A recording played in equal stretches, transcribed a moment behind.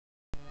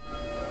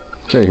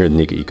Okay, here at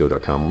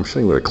NicaEco.com, I'm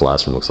showing you what a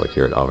classroom looks like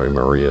here at Ave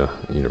Maria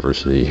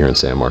University here in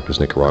San Marcos,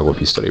 Nicaragua. If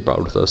you study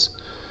abroad with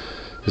us,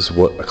 this is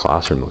what a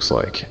classroom looks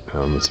like.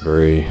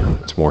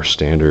 It's more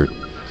standard,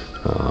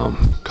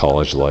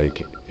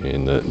 college-like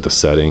in the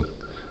setting,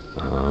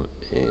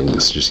 and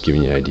this is just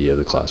giving you an idea of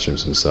the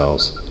classrooms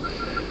themselves.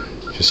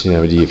 Just an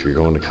idea, if you're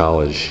going to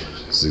college,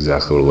 this is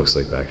exactly what it looks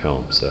like back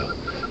home. So,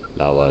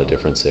 not a lot of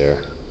difference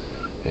there,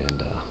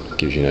 and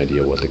gives you an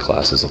idea of what the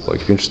classes look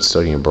like. If you're interested in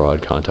studying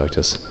abroad, contact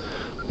us.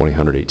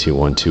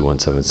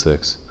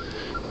 1-800-821-2176,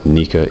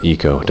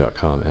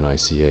 NicaEco.com,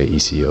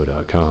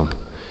 NicaEco.com,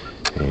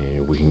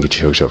 and we can get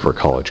you hooked up for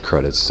college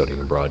credits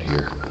studying abroad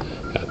here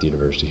at the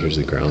university. Here's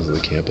the grounds of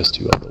the campus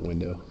too out the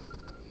window.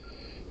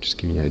 Just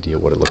give you an idea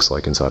of what it looks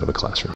like inside of a classroom.